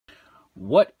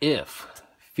What If,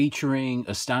 featuring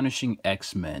astonishing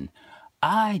X-Men.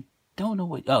 I don't know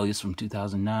what, oh, it's from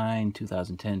 2009,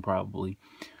 2010 probably.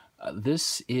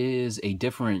 This is a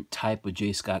different type of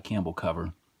J. Scott Campbell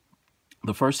cover.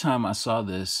 The first time I saw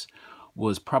this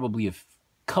was probably a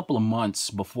couple of months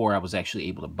before I was actually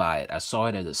able to buy it. I saw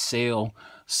it at a sale.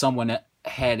 Someone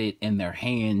had it in their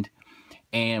hand,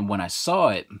 and when I saw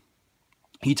it,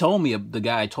 the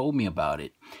guy told me about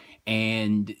it.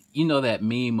 And you know that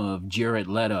meme of Jared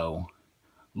Leto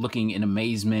looking in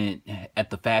amazement at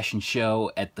the fashion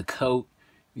show, at the coat,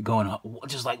 you're going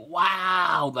just like,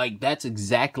 wow, like that's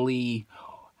exactly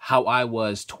how I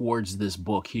was towards this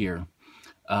book here.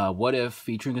 What If,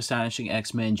 featuring astonishing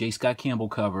X-Men, J. Scott Campbell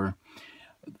cover.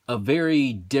 A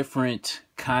very different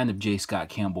kind of J. Scott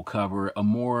Campbell cover. A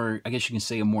more, I guess you can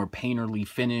say, a more painterly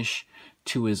finish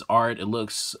to his art. It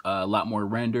looks a lot more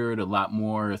rendered, a lot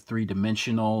more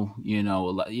three-dimensional, you know,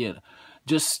 a lot, yeah.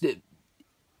 Just,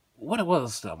 what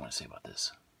else do I want to say about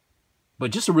this? But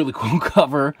just a really cool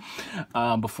cover,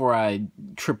 before I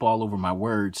trip all over my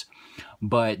words.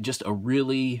 But just a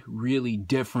really, really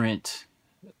different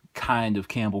kind of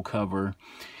Campbell cover.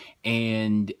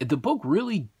 And the book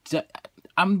really,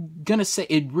 I'm gonna say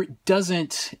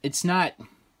it's not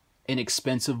an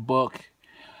expensive book.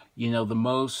 You know,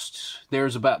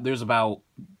 there's about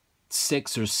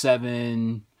 6 or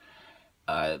 7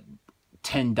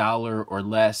 $10 or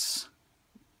less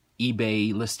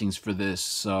eBay listings for this,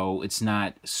 so it's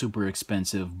not super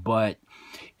expensive. But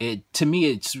to me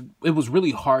it was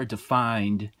really hard to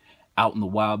find out in the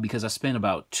wild, because I spent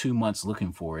about 2 months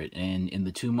looking for it, and in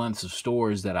the 2 months of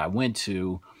stores that I went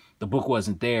to, the book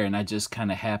wasn't there, and I just kind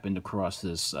of happened across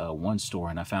this one store,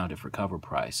 and I found it for cover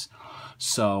price.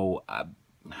 So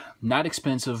not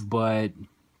expensive, but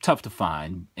tough to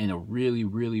find, and a really,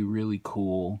 really, really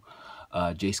cool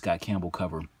J. Scott Campbell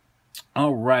cover.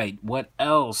 All right, what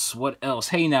else? What else?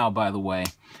 Hey now, by the way,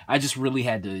 I just really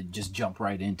had to just jump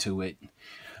right into it.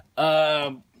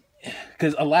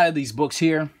 Because a lot of these books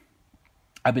here,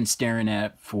 I've been staring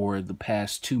at for the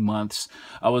past 2 months.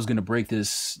 I was going to break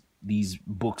these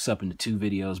books up into 2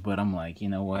 videos, but I'm like, you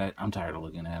know what? I'm tired of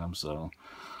looking at them, so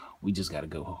we just got to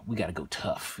go. We got to go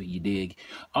tough, you dig?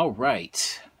 All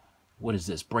right. What is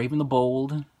this? Brave and the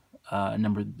Bold,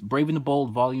 Brave and the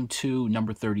Bold, Volume 2,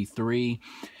 number 33,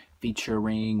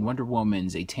 featuring Wonder Woman,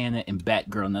 Zatanna, and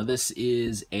Batgirl. Now, this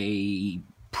is a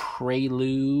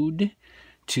prelude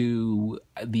to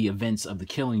the events of The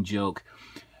Killing Joke.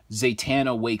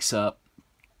 Zatanna wakes up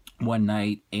one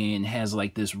night and has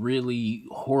like this really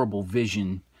horrible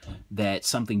vision that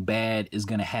something bad is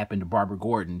going to happen to Barbara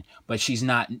Gordon, but she's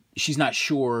not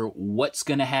sure what's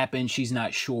going to happen. She's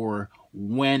not sure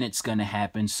when it's going to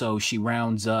happen. So she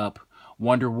rounds up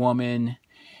Wonder Woman,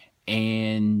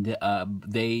 and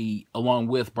they, along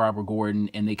with Barbara Gordon,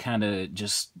 and they kind of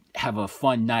just have a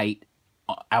fun night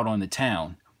out on the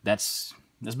town. That's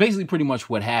basically pretty much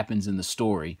what happens in the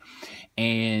story.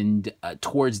 And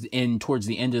towards the end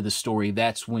of the story,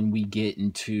 that's when we get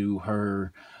into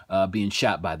her being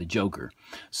shot by the Joker.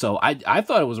 So I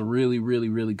thought it was a really, really,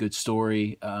 really good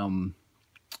story.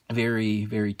 Very,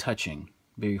 very touching,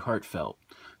 very heartfelt.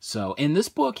 So in this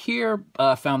book here,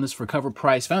 found this for cover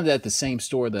price. Found it at the same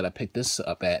store that I picked this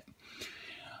up at.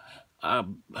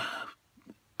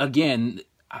 Again,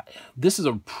 this is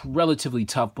a relatively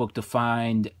tough book to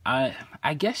find.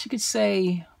 I guess you could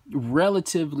say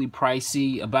relatively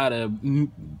pricey, about a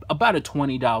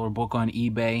 $20 book on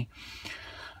eBay.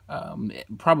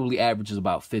 Probably averages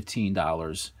about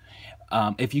 $15.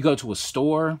 If you go to a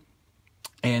store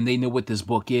and they know what this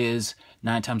book is,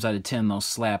 9 times out of 10 they'll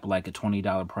slap like a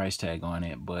 $20 price tag on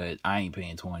it, but I ain't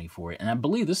paying $20 for it. And I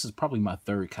believe this is probably my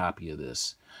 3rd copy of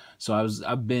this. So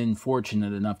I've been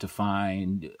fortunate enough to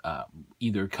find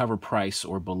either cover price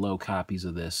or below copies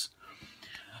of this.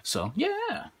 So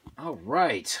yeah. All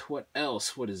right. What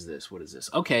else? What is this? What is this?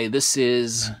 Okay, this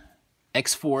is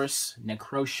X-Force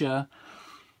Necrosha.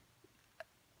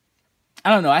 I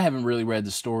don't know. I haven't really read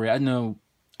the story. I know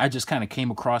I just kind of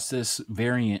came across this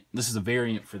variant. This is a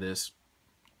variant for this.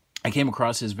 I came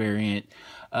across this variant.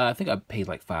 I think I paid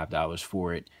like $5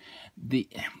 for it.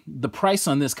 The price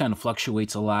on this kind of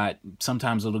fluctuates a lot.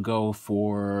 Sometimes it'll go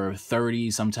for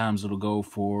 $30. Sometimes it'll go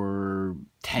for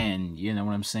 $10. You know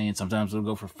what I'm saying? Sometimes it'll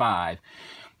go for $5.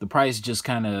 The price just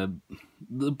kind of,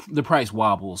 the price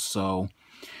wobbles. So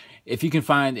if you can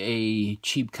find a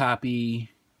cheap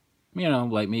copy, you know,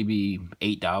 like maybe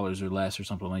 $8 or less or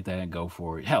something like that, go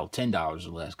for it. Hell, $10 or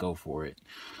less, go for it.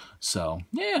 So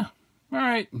yeah. All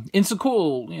right. It's a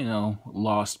cool, you know,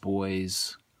 Lost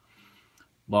Boys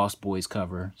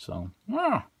cover. So,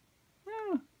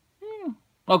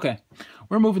 okay.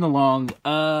 we're moving along.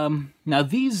 Now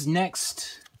these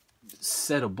next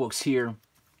set of books here,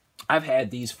 I've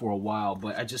had these for a while,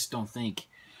 but I just don't think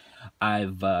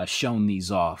I've shown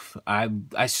these off. I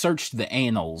searched the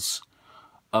annals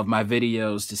of my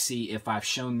videos to see if I've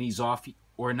shown these off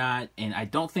or not, and I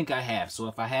don't think I have. So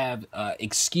if I have,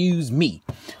 excuse me.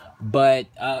 But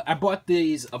I bought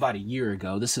these about a year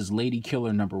ago. This is Lady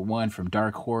Killer #1 from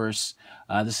Dark Horse.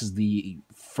 This is the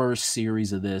first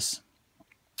series of this,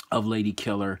 of Lady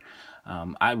Killer.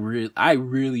 I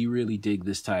really dig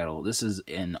this title. This is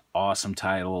an awesome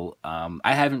title.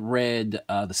 I haven't read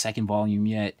the second volume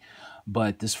yet,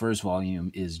 but this first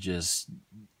volume is just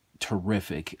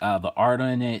terrific. The art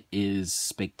on it is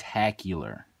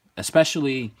spectacular,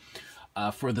 especially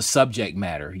for the subject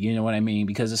matter. You know what I mean?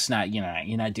 Because it's not,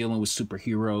 you're not dealing with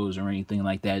superheroes or anything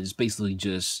like that. It's basically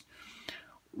just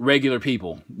regular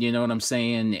people. You know what I'm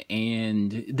saying?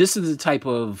 And this is the type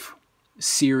of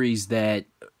series that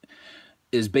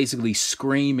is basically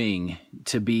screaming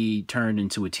to be turned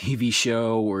into a TV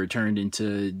show or turned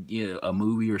into, a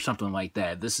movie or something like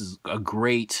that. This is a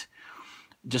great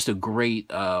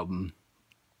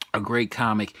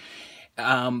comic.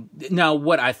 Now,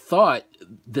 what I thought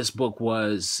this book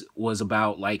was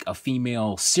about, like, a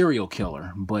female serial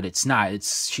killer, but it's not.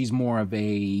 She's more of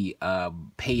a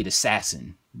paid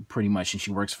assassin, pretty much, and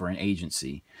she works for an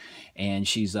agency, and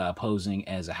she's posing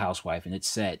as a housewife, and it's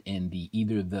set in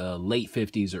either the late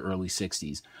 50s or early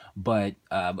 60s. But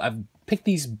I've picked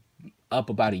these up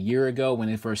about a year ago when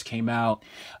it first came out.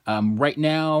 Right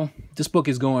now, this book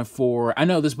is going for, I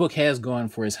know this book has gone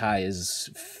for as high as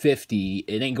 $50.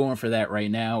 It ain't going for that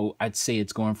right now. I'd say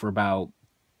it's going for about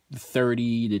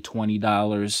 $30 to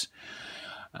 $20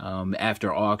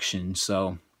 after auction.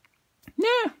 So,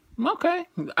 yeah, okay.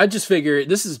 I just figured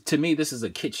this is a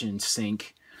kitchen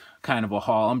sink kind of a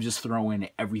haul. I'm just throwing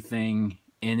everything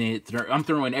in it. I'm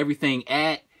throwing everything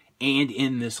at and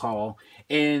in this haul.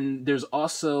 And there's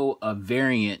also a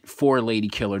variant for Lady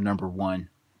Killer #1.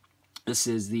 This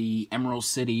is the Emerald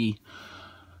City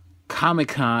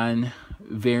Comic-Con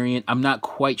variant. I'm not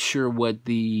quite sure what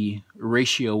the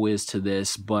ratio is to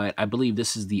this, but I believe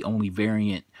this is the only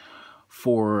variant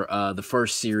for the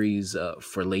first series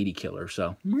for Lady Killer.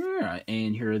 So, yeah,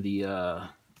 and here are the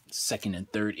second and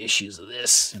third issues of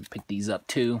this, and pick these up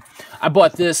too. I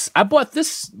bought this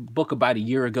book about a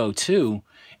year ago too,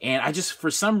 and I just,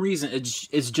 for some reason,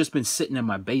 it's just been sitting in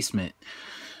my basement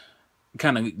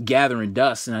kind of gathering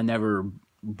dust, and I never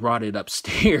brought it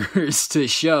upstairs to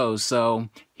show. So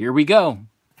here we go.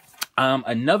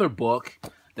 Another book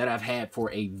that I've had for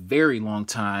a very long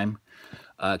time,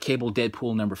 Cable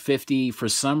Deadpool #50. For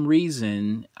some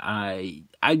reason, I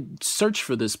searched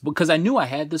for this book because I knew I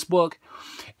had this book,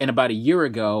 and about a year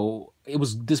ago,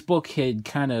 this book had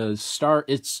kind of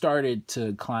started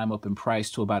to climb up in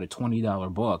price to about a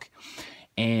 $20 book.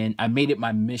 And I made it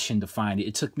my mission to find it.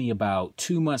 It took me about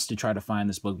 2 months to try to find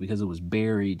this book because it was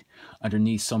buried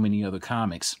underneath so many other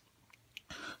comics.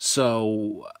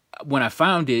 So when I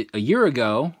found it a year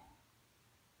ago,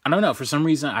 I don't know, for some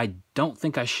reason, I don't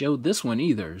think I showed this one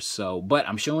either. So, but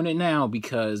I'm showing it now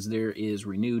because there is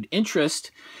renewed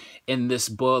interest in this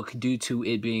book due to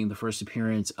it being the first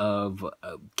appearance of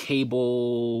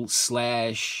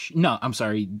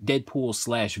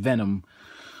Deadpool/Venom.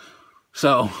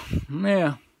 So,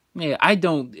 yeah,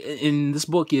 and this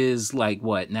book is like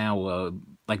what now,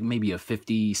 like maybe a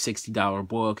 $50, $60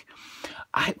 book.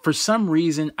 For some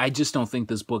reason, I just don't think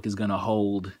this book is going to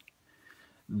hold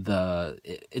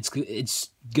it's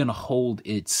gonna hold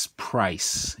its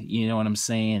price. You know what I'm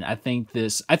saying? I think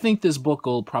this book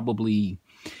will probably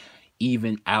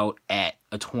even out at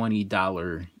a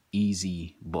 $20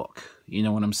 easy book. You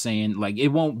know what I'm saying? Like, it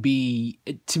won't be,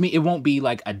 to me, it won't be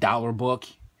like a $1 book,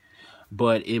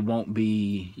 but it won't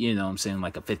be, you know what I'm saying,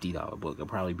 like a $50 book. It'll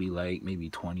probably be like maybe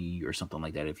 20 or something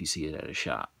like that if you see it at a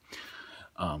shop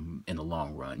in the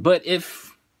long run. But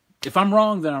if I'm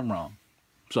wrong, then I'm wrong.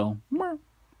 So,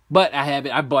 but I have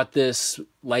it. I bought this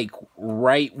like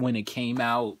right when it came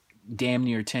out, damn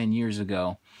near 10 years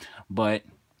ago. But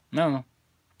no,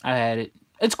 I had it.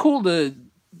 It's cool to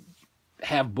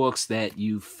have books that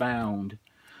you found,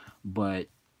 but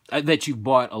that you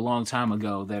bought a long time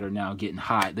ago that are now getting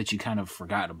hot, that you kind of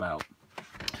forgot about.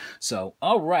 So,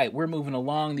 all right, we're moving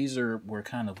along. These were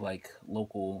kind of like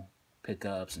local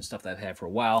pickups and stuff that I've had for a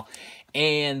while.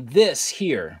 And this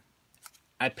here,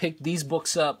 I picked these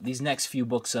books up, these next few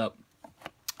books up,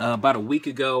 about a week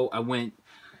ago.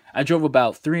 I drove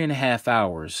about 3.5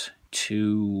 hours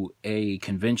to a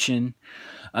convention.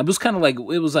 It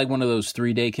was like one of those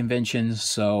 3-day conventions,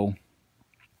 so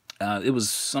It was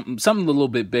something a little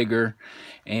bit bigger,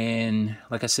 and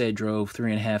like I said, drove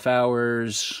 3.5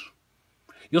 hours.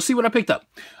 You'll see what I picked up.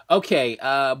 Okay,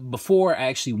 before I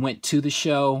actually went to the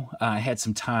show, I had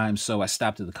some time, so I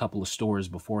stopped at a couple of stores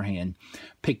beforehand.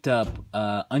 Picked up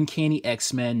Uncanny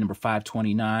X-Men number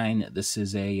 529. This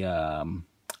is a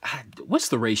what's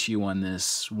the ratio on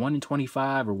this? 1 in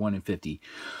 25 or 1 in 50?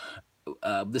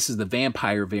 This is the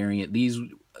vampire variant.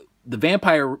 The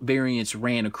vampire variants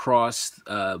ran across,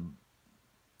 I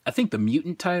think, the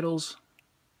mutant titles.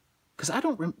 Because I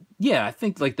don't yeah, I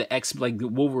think like the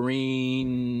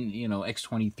Wolverine,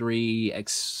 X-23,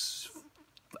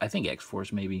 I think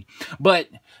X-Force maybe. But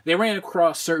they ran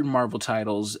across certain Marvel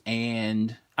titles,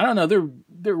 and I don't know,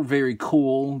 they're very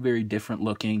cool, very different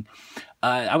looking.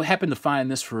 I happened to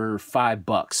find this for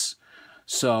 $5.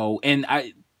 So, and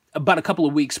about a couple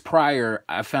of weeks prior,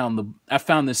 I found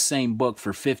this same book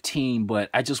for 15,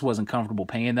 but I just wasn't comfortable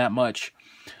paying that much.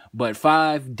 But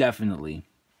 5, definitely.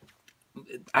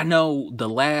 I know the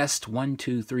last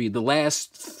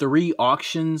 3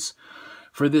 auctions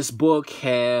for this book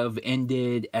have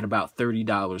ended at about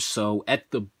 $30. So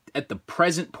at the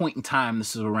present point in time,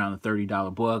 this is around a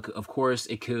 $30 book. Of course,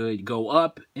 it could go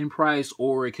up in price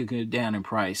or it could go down in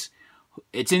price.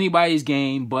 It's anybody's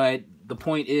game, but the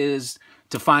point is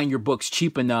to find your books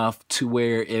cheap enough to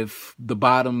where if the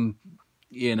bottom,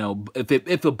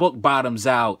 if the book bottoms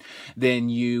out, then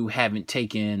you haven't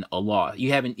taken a loss.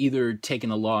 You haven't either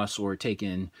taken a loss or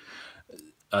taken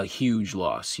a huge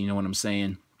loss. You know what I'm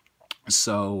saying?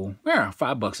 So, yeah,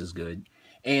 $5 is good.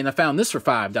 And I found this for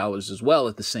 $5 as well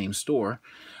at the same store.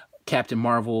 Captain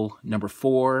Marvel number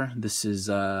 4. This is,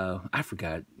 I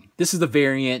forgot. This is the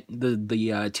variant,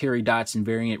 the Terry Dodson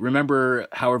variant. Remember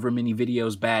however many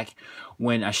videos back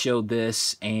when I showed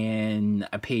this and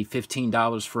I paid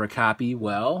 $15 for a copy?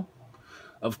 Well,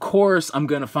 of course I'm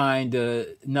going to find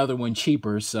another one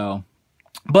cheaper, so...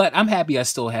 But I'm happy I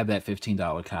still have that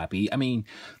 $15 copy. I mean,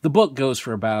 the book goes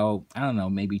for about, I don't know,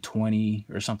 maybe 20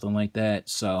 or something like that.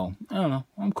 So, I don't know.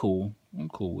 I'm cool. I'm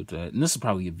cool with that. And this is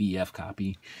probably a VF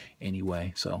copy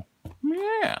anyway. So,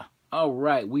 yeah. All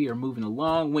right. We are moving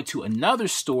along. Went to another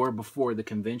store before the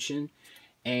convention.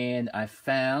 And I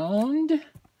found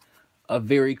a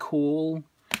very cool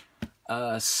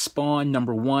Spawn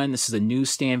number 1. This is a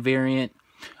newsstand variant.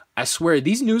 I swear,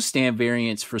 these newsstand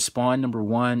variants for Spawn number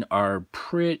 1 are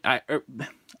pretty...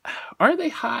 Are they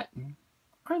hot?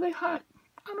 Are they hot?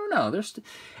 I don't know.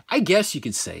 I guess you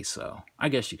could say so. I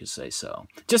guess you could say so.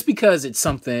 Just because it's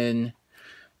something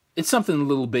a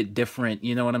little bit different,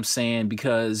 you know what I'm saying?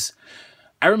 Because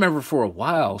I remember for a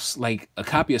while, like a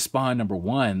copy of Spawn number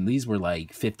 1, these were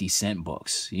like 50-cent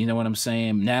books. You know what I'm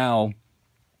saying? Now,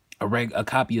 a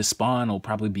copy of Spawn will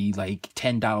probably be like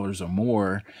 $10 or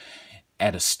more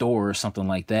at a store or something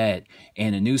like that,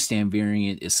 and a newsstand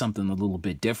variant is something a little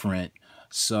bit different.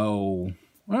 So,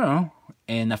 I don't know.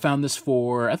 And I found this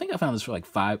for, I think I found this for like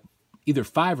either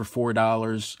 $5 or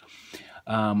 $4.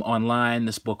 Online,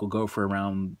 this book will go for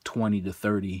around 20 to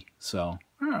 30. So,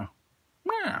 yeah.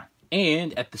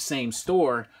 And at the same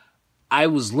store, I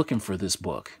was looking for this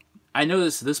book. I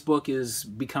noticed this book has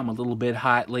become a little bit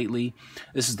hot lately.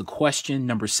 This is The Question,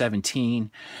 number 17.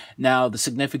 Now, the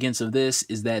significance of this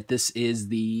is that this is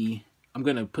I'm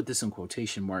going to put this in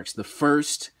quotation marks, the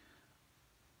first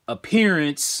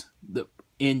appearance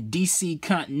in DC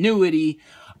continuity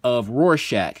of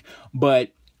Rorschach.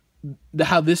 But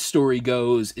how this story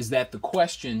goes is that The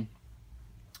Question,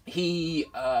 he...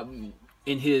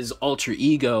 in his alter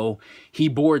ego, he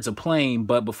boards a plane,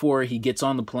 but before he gets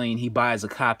on the plane, he buys a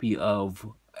copy of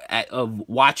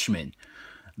Watchmen,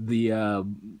 the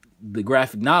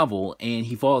graphic novel, and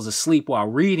he falls asleep while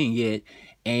reading it,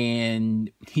 and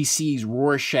he sees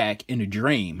Rorschach in a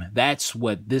dream. That's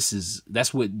what this is.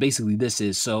 That's what basically this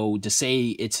is. So to say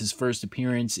it's his first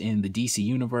appearance in the DC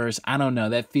universe, I don't know.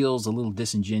 That feels a little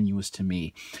disingenuous to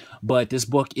me. But this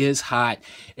book is hot.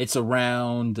 It's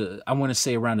around, I want to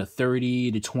say around a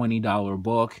 $30 to $20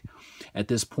 book at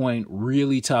this point.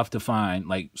 Really tough to find,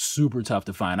 like super tough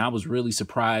to find. I was really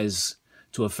surprised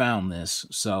to have found this.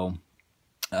 So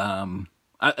I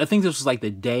think this was like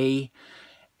the day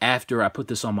after I put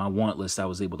this on my want list, I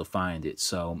was able to find it.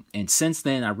 So, and since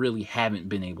then, I really haven't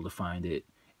been able to find it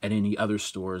at any other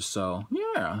stores. So,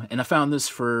 yeah. And I found this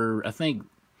for, I think,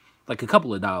 like a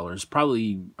couple of dollars,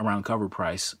 probably around cover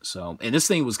price. So, and this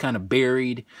thing was kind of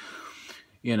buried,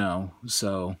 you know,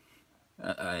 so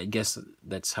I guess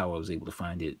that's how I was able to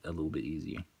find it a little bit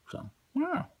easier. So,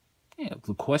 yeah. Yeah,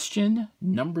 The Question,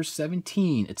 number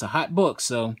 17. It's a hot book,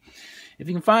 so if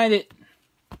you can find it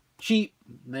cheap,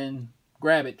 then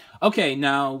grab it. Okay,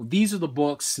 now these are the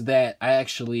books that I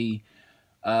actually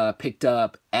picked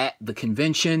up at the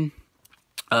convention.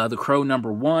 The Crow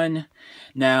 #1.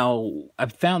 Now, I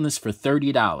found this for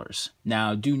 $30.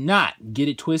 Now, do not get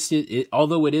it twisted.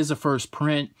 Although it is a first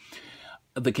print,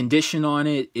 the condition on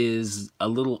it is a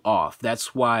little off.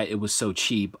 That's why it was so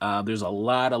cheap. There's a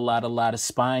lot of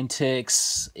spine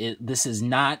ticks. This is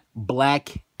not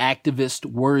black activist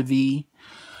worthy.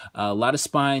 A lot of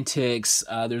spine ticks.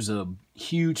 There's a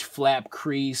huge flap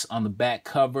crease on the back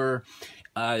cover.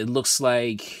 It looks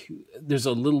like there's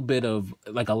a little bit of,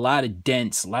 like, a lot of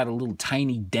dents, a lot of little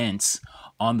tiny dents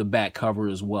on the back cover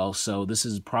as well. So this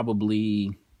is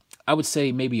probably, I would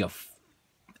say, maybe a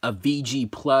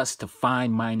VG plus to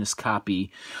fine minus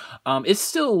copy. It's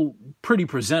still pretty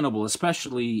presentable,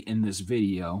 especially in this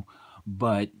video,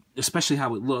 but especially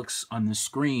how it looks on the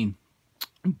screen.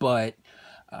 But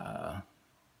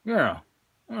yeah,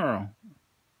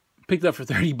 picked up for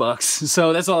 $30.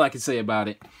 So that's all I can say about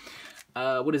it.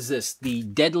 What is this? The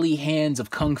Deadly Hands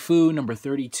of Kung Fu,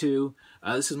 #32.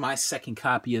 This is my second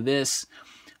copy of this.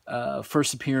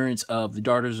 First appearance of the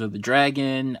Daughters of the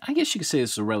Dragon. I guess you could say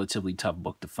this is a relatively tough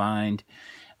book to find.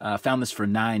 Found this for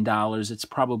 $9. It's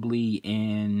probably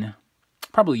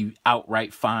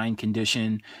outright fine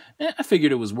condition. I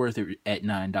figured it was worth it at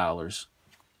 $9.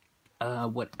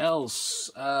 What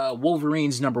else?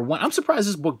 Wolverine's #1. I'm surprised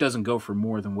this book doesn't go for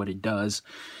more than what it does.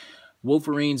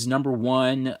 Wolverine's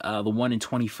 #1, the 1 in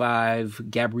 25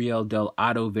 Gabriel Del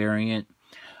Otto variant.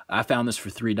 I found this for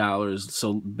 $3,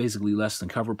 so basically less than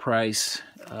cover price.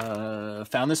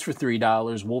 Found this for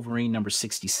 $3. Wolverine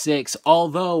 #66.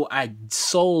 Although I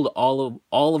sold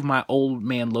all of my Old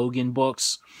Man Logan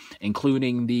books,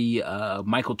 including the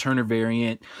Michael Turner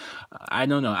variant. I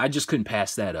don't know. I just couldn't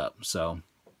pass that up. So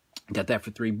got that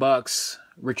for $3.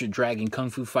 Richard Dragon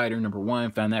Kung Fu Fighter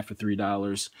 #1. Found that for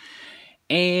 $3.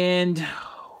 And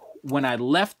when I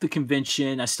left the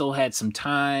convention, I still had some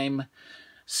time.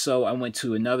 So I went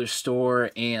to another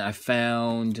store and I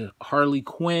found Harley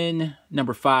Quinn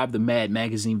 #5, the Mad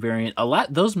Magazine variant.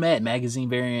 Those Mad Magazine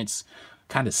variants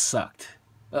kind of sucked.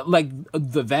 Like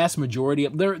the vast majority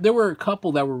of there were a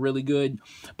couple that were really good,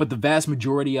 but the vast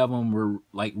majority of them were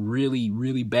like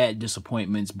really bad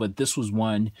disappointments. But this was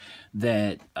one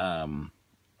that I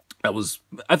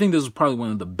think this was probably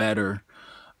one of the better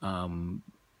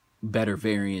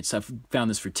variants. I found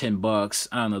this for $10.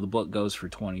 I don't know, the book goes for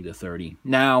 20 to 30.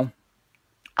 Now,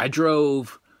 I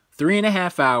drove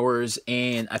 3.5 hours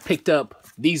and I picked up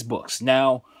these books.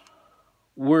 Now,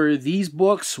 were these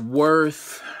books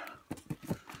worth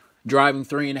driving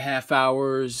 3.5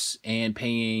 hours and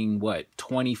paying, what,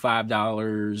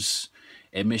 $25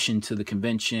 admission to the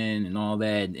convention and all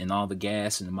that, and all the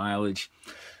gas and the mileage?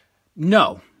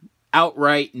 No.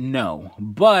 Outright no.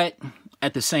 But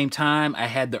at the same time, I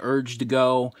had the urge to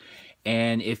go,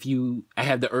 and I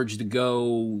had the urge to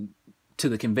go to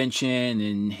the convention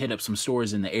and hit up some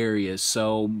stores in the area.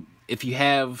 So if you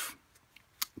have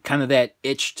kind of that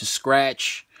itch to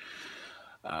scratch,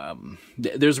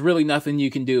 there's really nothing you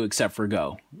can do except for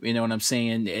go. You know what I'm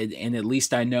saying? And at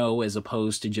least I know, as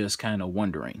opposed to just kind of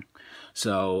wondering.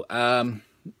 So,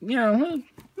 you know,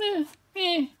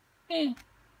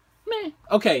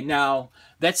 okay, now,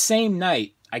 that same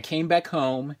night, I came back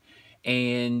home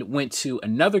and went to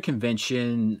another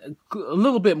convention, a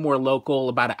little bit more local,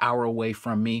 about an hour away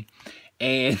from me.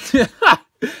 And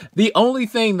the only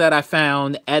thing that I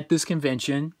found at this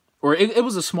convention, or it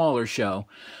was a smaller show,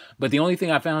 but the only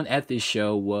thing I found at this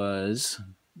show was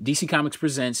DC Comics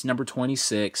Presents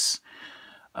 #26,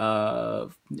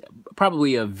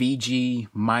 probably a VG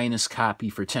minus copy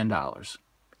for $10.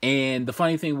 And the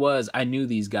funny thing was, I knew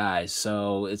these guys,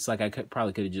 so it's like I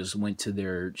probably could have just went to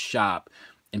their shop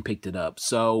and picked it up.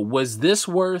 So was this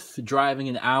worth driving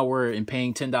an hour and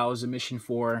paying $10 admission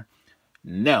for?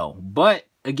 No. But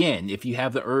again, if you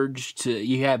have the urge to, if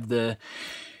you have the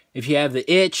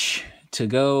itch to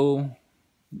go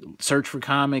search for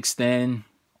comics, then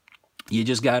you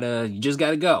just gotta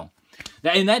go.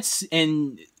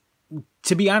 And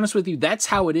to be honest with you, that's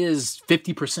how it is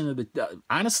 50% of the,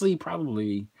 honestly,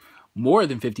 probably more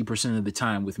than 50% of the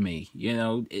time with me. You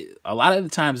know, a lot of the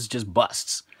times it's just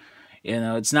busts. You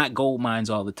know, it's not gold mines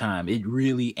all the time. It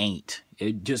really ain't.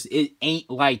 It ain't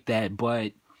like that.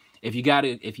 But if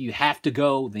you have to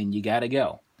go, then you gotta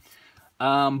go.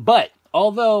 But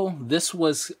although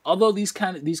these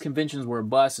conventions were a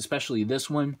bust, especially this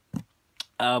one,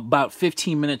 about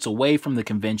 15 minutes away from the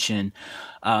convention,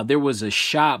 there was a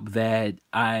shop that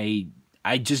I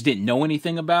just didn't know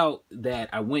anything about that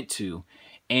I went to,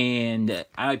 and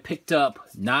I picked up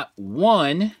not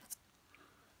one,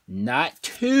 not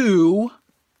two,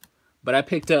 but I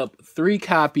picked up 3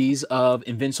 copies of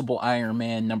Invincible Iron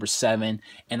Man #7,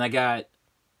 and I got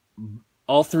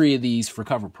all 3 of these for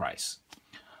cover price.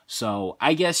 So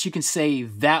I guess you can say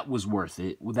that was worth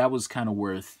it. That was kind of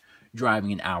worth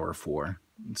driving an hour for.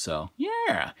 So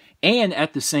yeah. And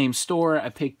at the same store, I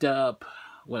picked up,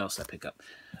 what else did I pick up?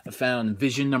 I found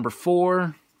Vision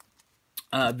 #4,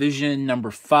 Vision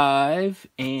 #5,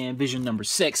 and Vision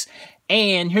 #6.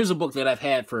 And here's a book that I've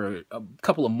had for a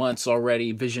couple of months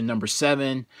already, Vision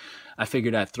 #7. I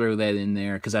figured I'd throw that in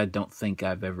there because I don't think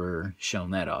I've ever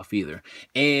shown that off either.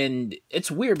 And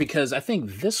it's weird because I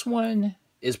think this one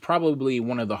is probably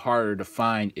one of the harder to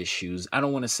find issues. I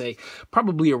don't want to say,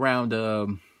 probably around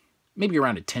maybe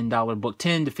around a $10 book,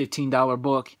 $10 to $15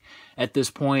 book at this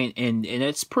point, and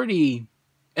it's pretty.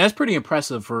 That's pretty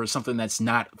impressive for something that's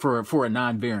not for a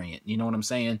non-variant. You know what I'm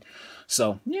saying?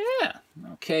 So yeah.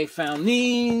 Okay, found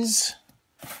these.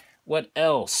 What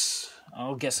else?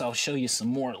 I guess I'll show you some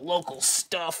more local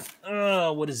stuff.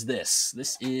 What is this?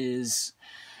 This is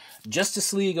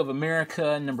Justice League of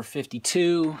America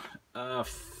 #52. A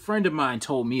friend of mine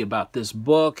told me about this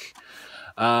book.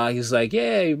 He's like,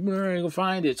 "Yeah, we're gonna go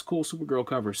find it. It's a cool Supergirl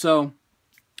cover." So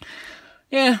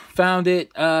yeah, found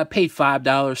it. Paid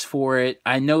 $5 for it.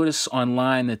 I noticed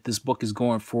online that this book is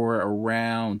going for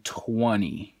around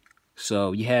 $20.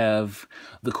 So you have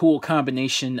the cool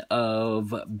combination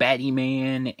of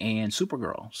Batman and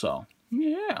Supergirl. So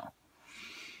yeah,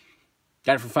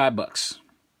 got it for $5.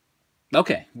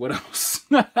 Okay, what else?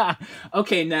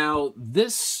 Okay, now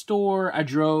this store I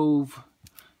drove.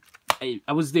 I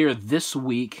was there this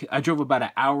week. I drove about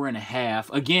an hour and a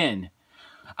half. Again,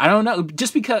 I don't know,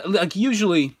 just because, like,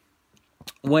 usually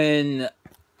when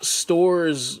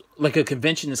stores, like a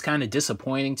convention, is kind of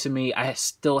disappointing to me, I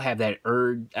still have that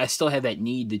urge, I still have that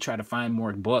need to try to find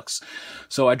more books.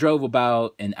 So I drove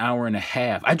about an hour and a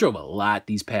half. I drove a lot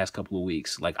these past couple of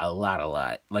weeks, like a lot.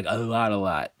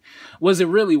 Was it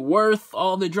really worth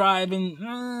all the driving?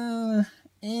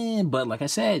 But like I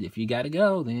said, if you gotta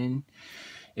go, then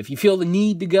if you feel the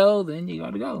need to go, then you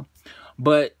gotta go.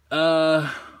 But,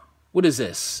 what is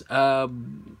this? I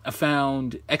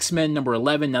found X-Men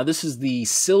 #11. Now, this is the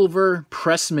silver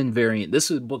Pressman variant.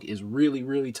 This book is really,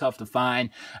 really tough to find.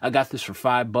 I got this for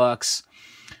 $5.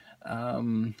 I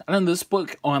don't know, this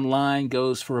book online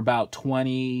goes for about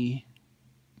 $20.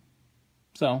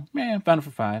 So, man, I found it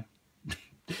for $5.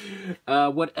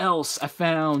 What else? I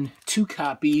found 2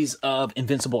 copies of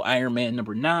Invincible Iron Man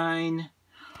 #9.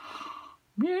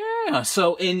 Yeah,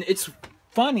 so, and it's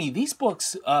funny, these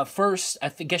books, first,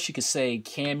 guess you could say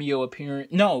cameo appearance.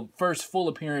 No, first full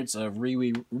appearance of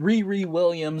Riri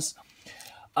Williams.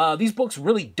 These books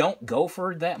really don't go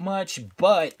for that much,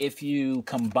 but if you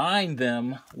combine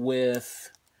them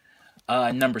with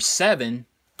 #7,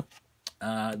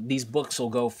 these books will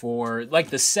go for, like,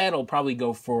 the set will probably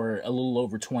go for a little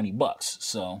over $20.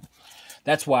 So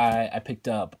that's why I picked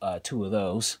up 2 of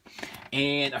those.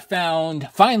 And I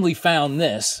finally found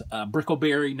this,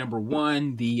 Brickleberry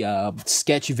 #1, the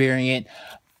sketch variant.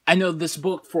 I know this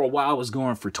book for a while was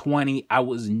going for $20. I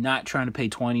was not trying to pay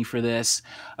 $20 for this.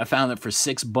 I found it for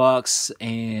 $6,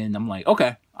 and I'm like,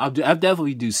 okay, I'll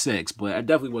definitely do 6, but I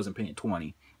definitely wasn't paying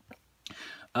 $20.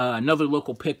 Another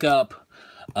local pickup,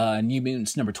 New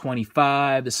Mutants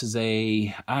 #25. This is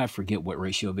I forget what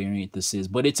ratio variant this is,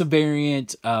 but it's a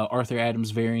variant, Arthur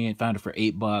Adams variant. Found it for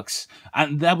 $8.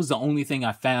 That was the only thing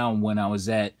I found when I was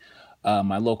at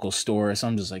my local store, so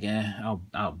I'm just like,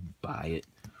 I'll buy it.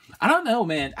 I don't know,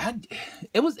 man.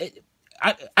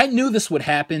 I knew this would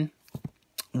happen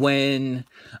when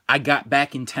I got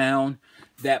back in town,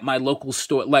 that my local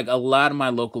store, like a lot of my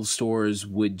local stores,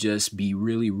 would just be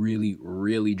really, really,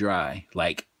 really dry.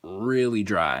 Like, really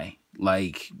dry.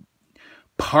 Like,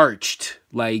 parched.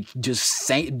 Like, just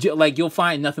sand. Like, you'll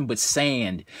find nothing but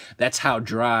sand. That's how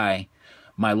dry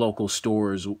my local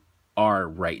stores are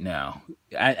right now.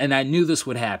 And I knew this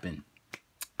would happen.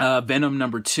 Venom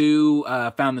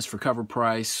 #2. Found this for cover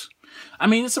price. I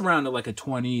mean, it's around like a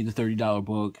 $20 to $30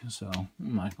 book. So,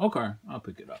 I'm like, okay, I'll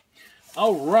pick it up.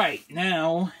 All right,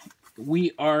 now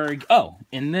we are,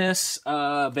 in this,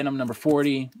 Venom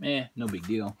 #40, no big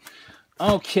deal.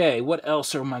 Okay, what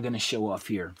else am I going to show off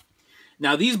here?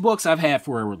 Now, these books I've had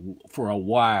for a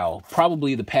while,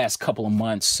 probably the past couple of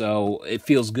months, so it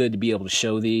feels good to be able to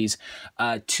show these.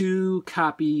 2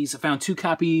 copies, I found 2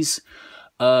 copies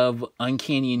of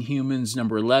Uncanny Inhumans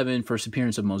 #11, first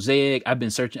appearance of Mosaic. I've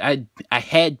been searching, I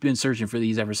had been searching for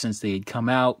these ever since they had come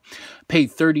out.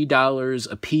 Paid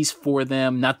 $30 a piece for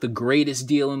them. Not the greatest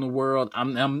deal in the world.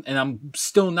 I'm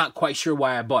still not quite sure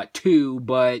why I bought 2,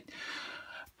 but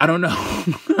I don't know.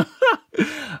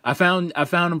 I found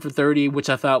them for $30, which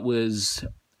I thought was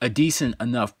a decent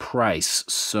enough price.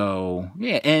 So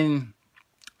yeah, and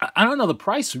I don't know, the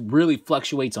price really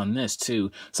fluctuates on this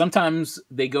too. Sometimes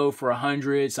they go for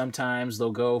 100, sometimes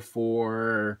they'll go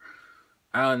for,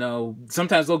 I don't know,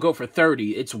 sometimes they'll go for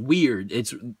 30. It's weird.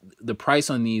 The price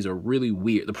on these are really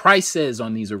weird. The prices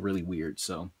on these are really weird.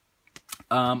 So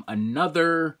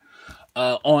another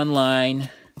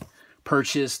online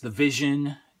purchase, the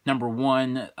Vision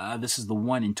 #1. This is the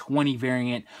 1 in 20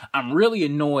 variant. I'm really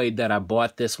annoyed that I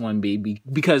bought this one, baby,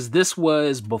 because this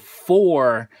was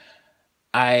before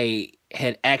I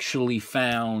had actually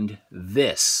found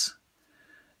this,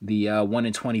 the 1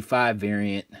 in 25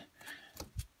 variant,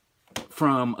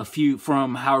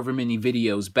 from however many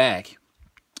videos back.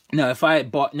 Now, if I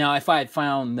had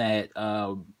found that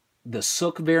the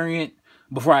Sook variant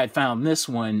before I had found this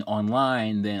one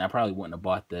online, then I probably wouldn't have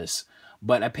bought this.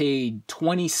 But I paid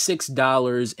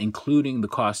 $26, including the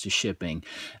cost of shipping.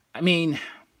 I mean,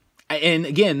 and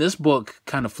again, this book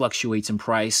kind of fluctuates in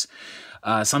price.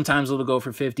 Sometimes it'll go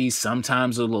for 50,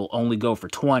 sometimes it'll only go for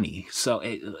 20. So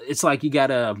it's like you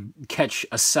gotta catch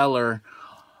a seller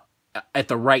at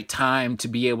the right time to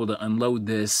be able to unload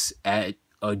this at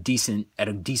a decent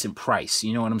price.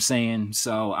 You know what I'm saying?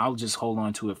 So I'll just hold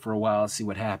on to it for a while, see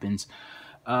what happens.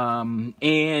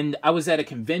 And I was at a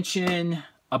convention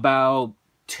about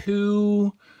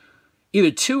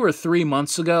either 2 or 3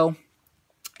 months ago,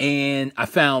 and I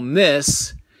found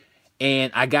this,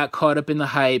 and I got caught up in the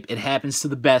hype. It happens to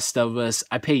the best of us.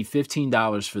 I paid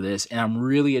 $15 for this, and I'm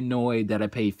really annoyed that I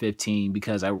paid $15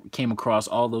 because I came across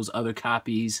all those other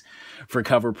copies for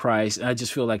cover price, and I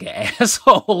just feel like an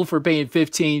asshole for paying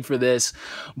 $15 for this.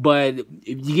 But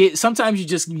sometimes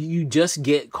you just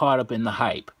get caught up in the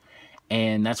hype,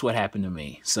 and that's what happened to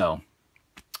me. So,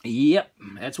 yep,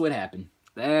 that's what happened.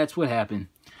 That's what happened.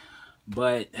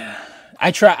 But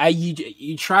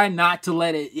you try not to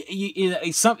let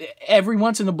it. Every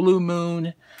once in a blue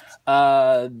moon,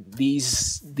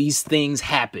 these things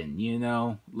happen. You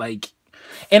know, like,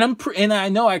 and I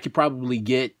know I could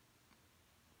probably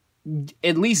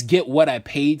at least get what I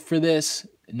paid for this,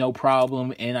 no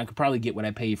problem, and I could probably get what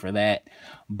I paid for that.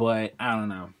 But I don't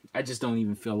know. I just don't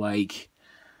even feel like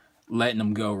letting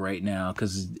them go right now,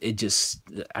 because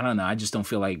I don't know, I just don't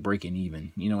feel like breaking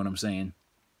even. You know what I'm saying?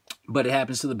 But it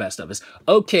happens to the best of us.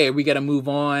 Okay, we got to move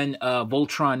on.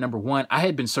 Voltron #1. I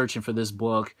had been searching for this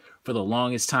book for the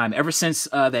longest time, ever since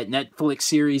that Netflix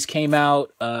series came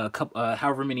out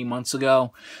however many months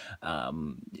ago. I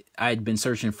had been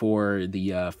searching for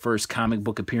the first comic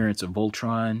book appearance of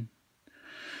Voltron.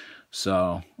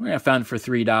 So I found it for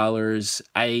 $3.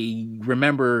 I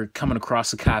remember coming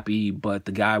across a copy, but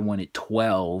the guy wanted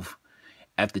 12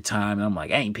 at the time, and I'm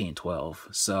like, I ain't paying 12.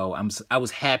 So I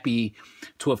was happy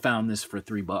to have found this for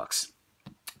 $3.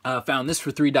 Found this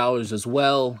for $3 as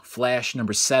well. Flash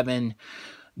 #7,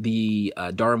 the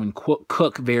Darwin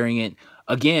Cook variant.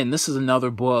 Again, this is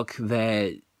another book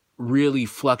that really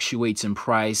fluctuates in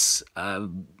price.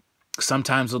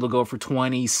 Sometimes it'll go for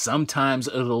 20, sometimes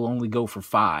it'll only go for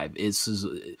 5.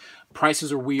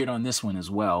 Prices are weird on this one as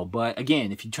well. But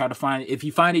again, if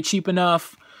you find it cheap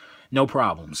enough, no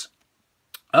problems.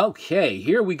 Okay,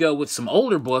 here we go with some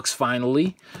older books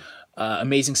finally.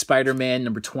 Amazing Spider-Man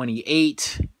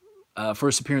 #28,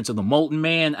 first appearance of the Molten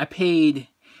Man. I paid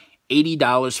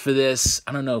 $80 for this.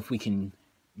 I don't know if we can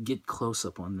get close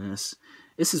up on this.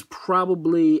 This is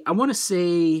probably, I want to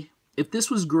say, if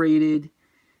this was graded,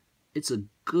 it's a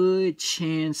good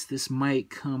chance this might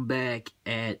come back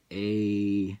at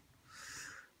a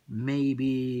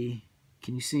maybe.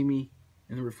 Can you see me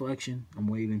in the reflection? I'm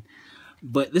waving.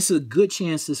 But this is a good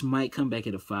chance this might come back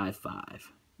at a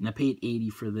 5.5. And I paid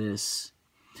 $80 for this.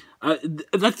 I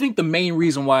think the main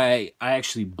reason why I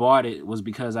actually bought it was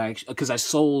because I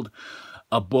sold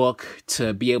a book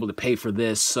to be able to pay for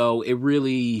this. So it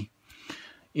really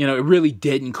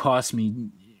didn't cost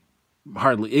me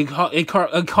hardly. It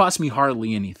cost me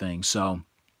hardly anything. So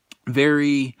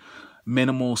very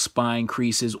minimal spine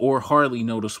creases, or hardly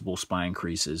noticeable spine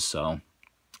creases. So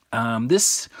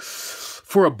this,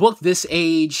 for a book this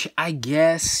age, I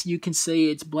guess you can say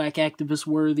it's Black activist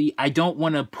worthy. I don't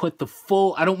want to put the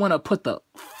full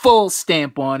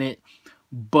stamp on it,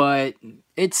 but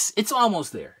it's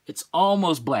almost there. It's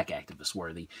almost Black activist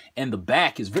worthy. And the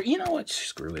back is very, you know what?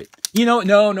 Screw it. You know,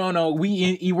 no.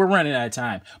 We're running out of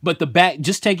time. But the back,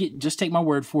 just take my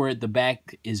word for it. The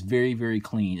back is very, very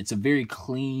clean. It's a very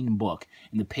clean book,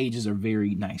 and the pages are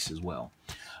very nice as well.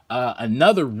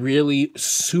 Another really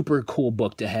super cool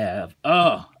book to have.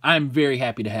 I'm very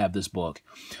happy to have this book.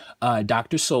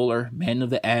 Dr. Solar, Man of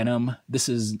the Atom. This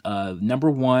is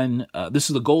 #1. This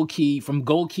is the Gold Key, from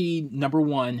Gold Key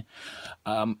 #1.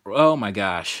 Oh my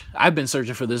gosh. I've been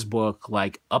searching for this book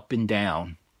like up and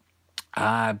down.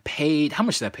 I paid, how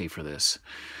much did I pay for this?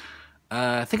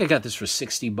 I think I got this for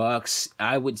 $60.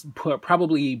 I would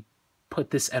probably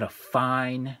put this at a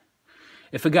fine.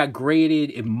 If it got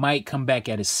graded, it might come back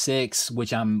at a 6,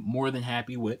 which I'm more than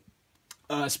happy with,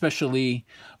 especially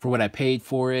for what I paid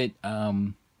for it.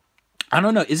 I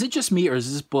don't know. Is it just me, or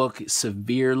is this book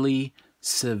severely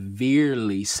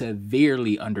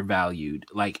undervalued?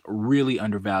 Like, really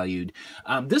undervalued.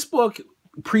 This book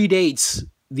predates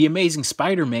The Amazing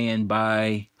Spider-Man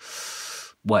by,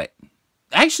 what?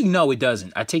 Actually, no, it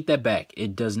doesn't. I take that back.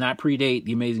 It does not predate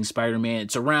The Amazing Spider-Man.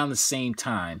 It's around the same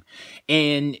time.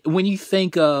 And when you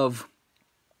think of,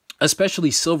 especially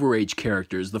Silver Age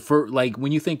characters, like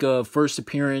when you think of first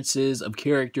appearances of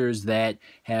characters that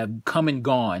have come and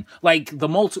gone, like the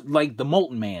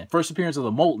Molten Man, first appearance of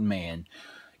the Molten Man,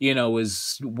 you know,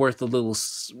 is worth a little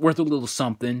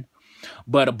something.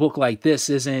 But a book like this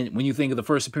isn't. When you think of the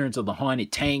first appearance of the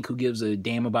Haunted Tank, who gives a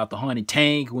damn about the Haunted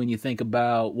Tank? When you think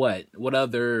about what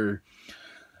other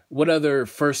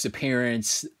first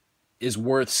appearance is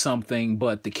worth something,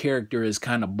 but the character is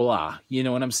kind of blah. You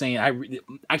know what I'm saying?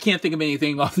 I can't think of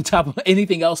anything else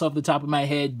off the top of my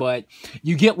head, but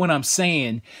you get what I'm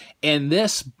saying. And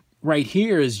this right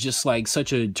here is just like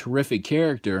such a terrific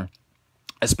character,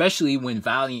 especially when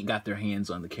Valiant got their hands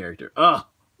on the character. Ugh.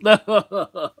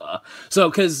 So,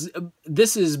 because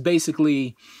this is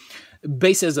basically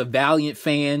based as a Valiant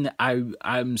fan,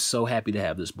 I'm so happy to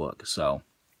have this book. So,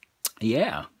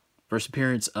 yeah, first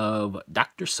appearance of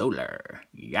Dr. Solar.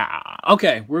 Yeah.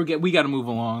 Okay, we got to move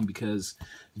along because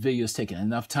the video's taking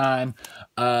enough time.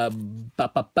 Found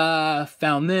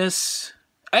this.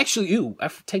 Actually, I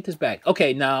take this back.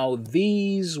 Okay, now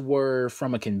these were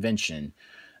from a convention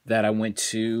that I went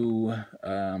to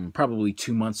probably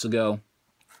 2 months ago.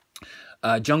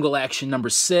 Jungle Action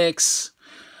 #6.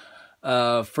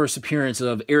 First appearance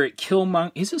of Eric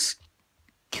Killmonger. Is this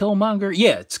Killmonger?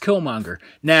 Yeah, it's Killmonger.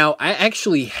 Now, I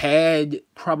actually had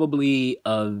probably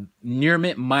a Near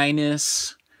Mint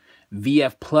minus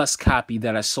VF Plus copy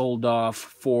that I sold off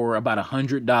for about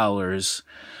 $100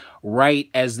 right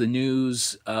as the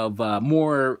news of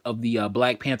more of the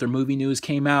Black Panther movie news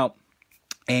came out,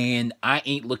 and I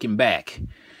ain't looking back.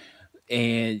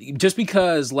 And just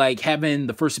because, like, having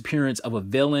the first appearance of a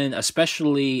villain,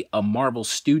 especially a Marvel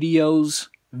Studios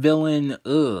villain,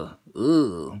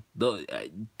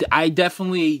 I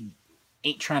definitely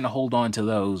ain't trying to hold on to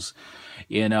those.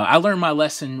 You know, I learned my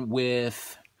lesson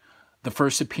with the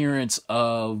first appearance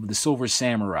of the Silver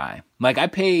Samurai. Like, I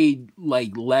paid,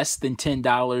 like, less than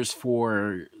 $10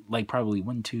 for, like, probably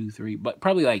 1, 2, 3, but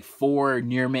probably, like, 4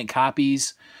 near mint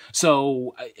copies.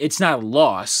 So, it's not a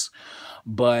loss.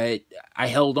 But I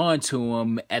held on to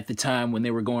them at the time when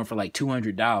they were going for like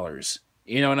 $200.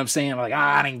 You know what I'm saying? Like,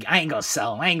 I ain't gonna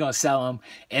sell them.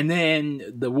 And then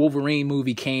the Wolverine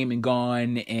movie came and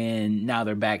gone, and now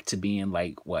they're back to being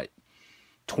like, what,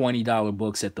 $20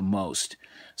 books at the most.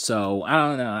 So, I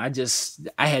don't know.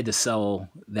 I had to sell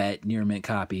that near mint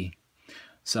copy.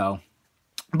 So,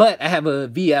 but I have a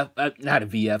VF, not a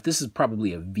VF. This is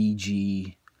probably a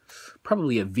VG.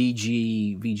 Probably a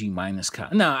VG minus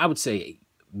copy. No, I would say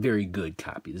very good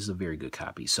copy. This is a very good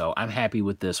copy. So I'm happy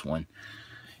with this one.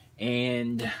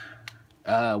 And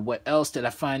what else did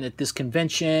I find at this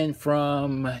convention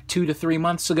from 2 to 3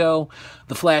 months ago?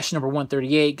 The Flash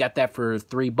 #138. Got that for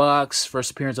 $3. First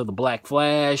appearance of the Black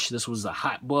Flash. This was a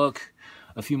hot book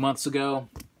a few months ago.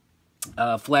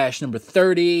 Flash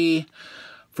 #30.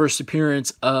 First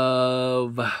appearance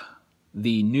of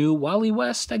the new Wally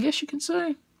West, I guess you can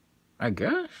say. I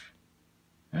guess.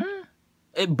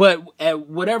 But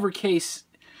whatever the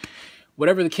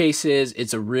case is,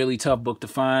 it's a really tough book to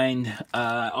find.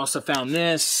 Also found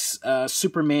this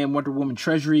Superman Wonder Woman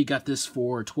Treasury. Got this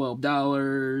for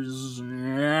 $12.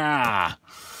 Yeah.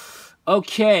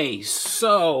 Okay,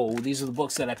 so these are the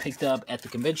books that I picked up at the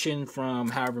convention from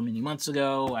however many months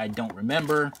ago. I don't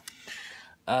remember.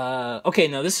 Okay,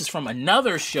 now this is from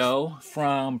another show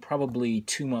from probably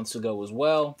 2 months ago as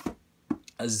well.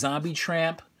 A Zombie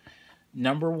Tramp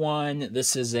 #1.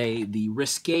 This is the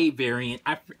risque variant.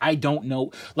 I don't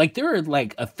know. Like, there are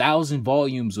like 1,000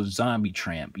 volumes of Zombie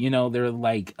Tramp. You know, there are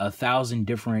like 1,000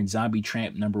 different Zombie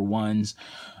Tramp #1s.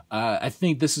 I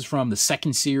think this is from the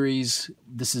second series.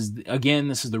 This is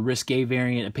the risque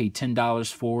variant. I paid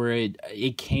 $10 for it.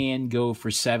 It can go for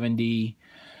 $70.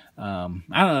 I don't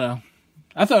know.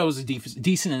 I thought it was a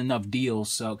decent enough deal.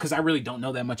 So, because I really don't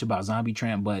know that much about Zombie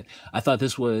Tramp, but I thought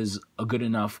this was a good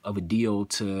enough of a deal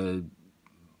to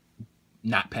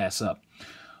not pass up.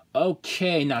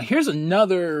 Okay, now here's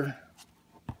another,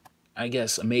 I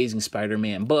guess, Amazing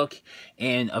Spider-Man book,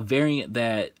 and a variant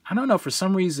that, I don't know, for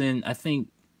some reason, I think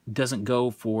doesn't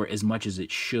go for as much as it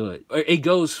should. Or it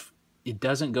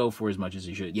doesn't go for as much as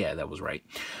it should. Yeah, that was right.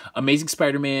 Amazing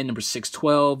Spider-Man number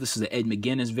 612. This is the Ed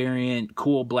McGuinness variant.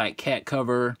 Cool black cat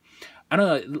cover. I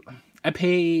don't know.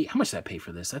 How much did I pay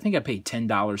for this? I think I paid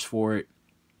 $10 for it.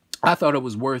 I thought it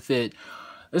was worth it.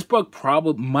 This book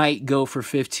probably might go for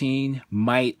 15,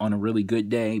 might on a really good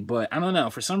day, but I don't know.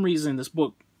 For some reason, this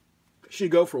book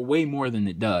should go for way more than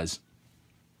it does.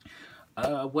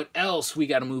 What else? We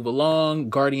got to move along.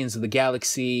 Guardians of the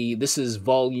Galaxy. This is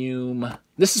from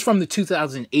the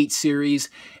 2008 series,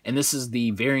 and this is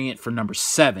the variant for number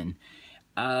 7.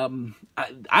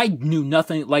 I knew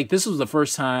nothing. Like, this was the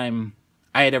first time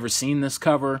I had ever seen this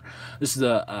cover. This is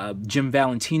the Jim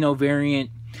Valentino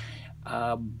variant.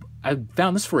 I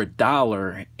found this for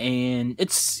 $1, and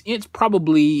it's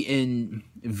probably in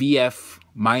VF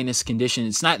minus condition.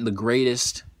 It's not in the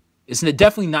greatest. It's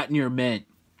definitely not near mint,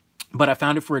 but I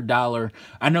found it for $1.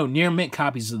 I know near mint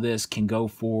copies of this can go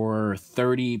for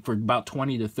about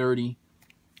 20 to 30.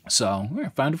 So I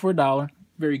found it for $1.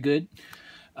 Very good.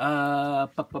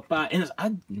 And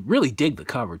I really dig the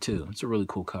cover too. It's a really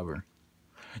cool cover.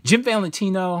 Jim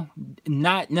Valentino,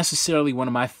 not necessarily one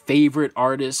of my favorite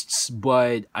artists,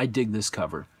 but I dig this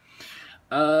cover.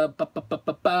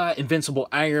 Invincible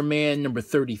Iron Man, number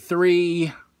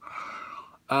 33.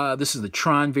 This is the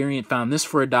Tron variant. Found this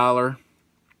for $1.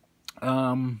 I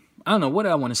don't know. What do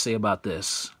I want to say about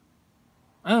this?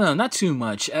 I don't know. Not too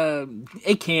much.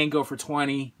 It can go for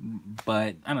 20,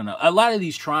 but I don't know. A lot of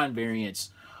these Tron variants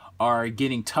are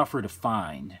getting tougher to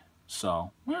find.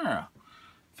 So, yeah.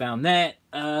 Found that.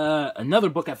 Another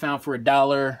book I found for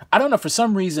 $1. I don't know, for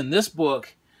some reason this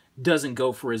book doesn't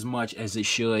go for as much as it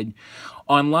should.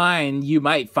 Online, you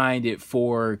might find it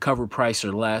for cover price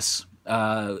or less.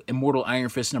 Immortal Iron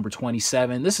Fist number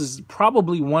 27. This is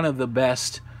probably one of the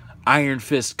best Iron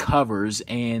Fist covers,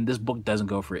 and this book doesn't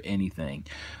go for anything.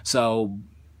 So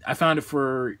I found it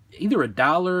for either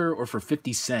 $1 or for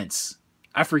 50 cents.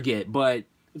 I forget, but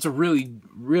it's a really,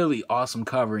 really awesome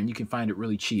cover, and you can find it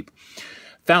really cheap.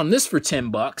 Found this for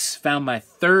 $10. Found my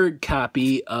third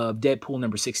copy of Deadpool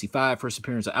number 65, first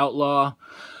appearance of Outlaw.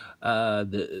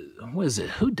 What is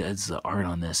it? Who does the art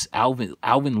on this?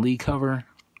 Alvin Lee cover.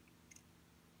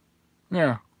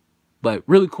 Yeah, but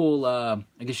really cool. I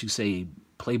guess you could say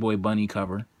Playboy Bunny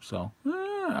cover. So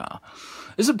yeah,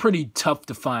 it's a pretty tough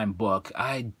to find book.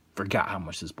 I forgot how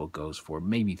much this book goes for.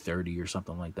 Maybe 30 or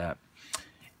something like that.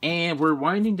 And we're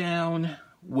winding down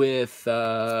with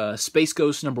Space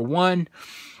Ghost number 1.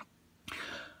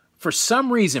 For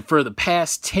some reason, for the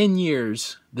past 10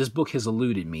 years, this book has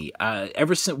eluded me.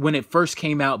 Ever since when it first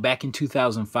came out back in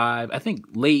 2005, I think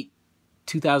late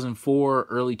 2004,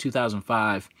 early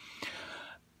 2005,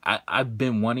 I've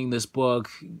been wanting this book.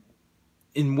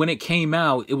 And when it came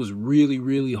out, it was really,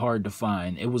 really hard to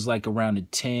find. It was like around a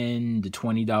 $10 to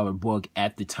 $20 book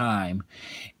at the time.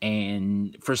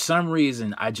 And for some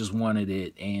reason, I just wanted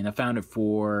it. And I found it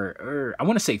for, I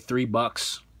want to say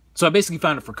 $3. So I basically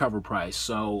found it for cover price.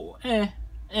 So,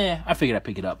 I figured I'd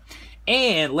pick it up.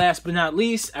 And last but not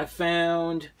least, I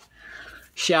found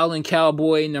Shaolin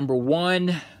Cowboy number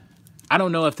 1. I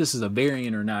don't know if this is a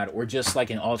variant or not, or just like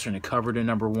an alternate cover to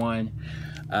number 1.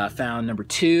 Found number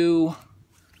 2.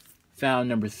 Found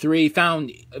number 3.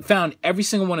 Found every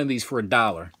single one of these for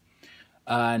 $1.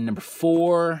 Number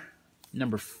 4,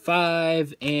 number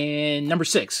 5, and number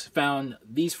 6. Found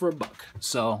these for $1.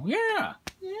 So yeah.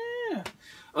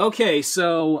 Okay,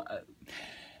 so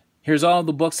here's all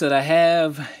the books that I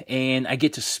have, and I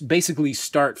get to basically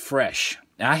start fresh.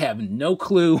 I have no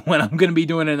clue when I'm going to be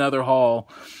doing another haul.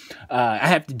 I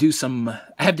have to do some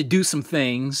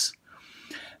things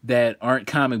that aren't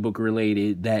comic book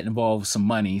related that involve some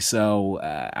money. So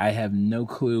I have no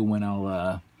clue when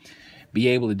I'll be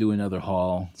able to do another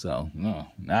haul. So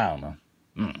I don't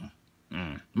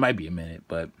know. Might be a minute,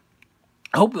 but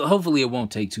hopefully it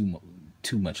won't take too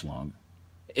much longer.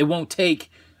 It won't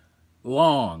take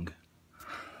long.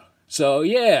 So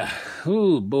yeah.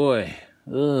 Oh boy.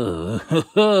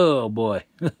 Oh boy.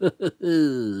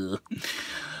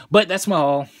 But that's my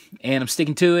haul, and I'm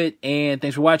sticking to it, and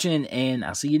thanks for watching, and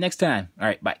I'll see you next time. All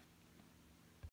right, bye.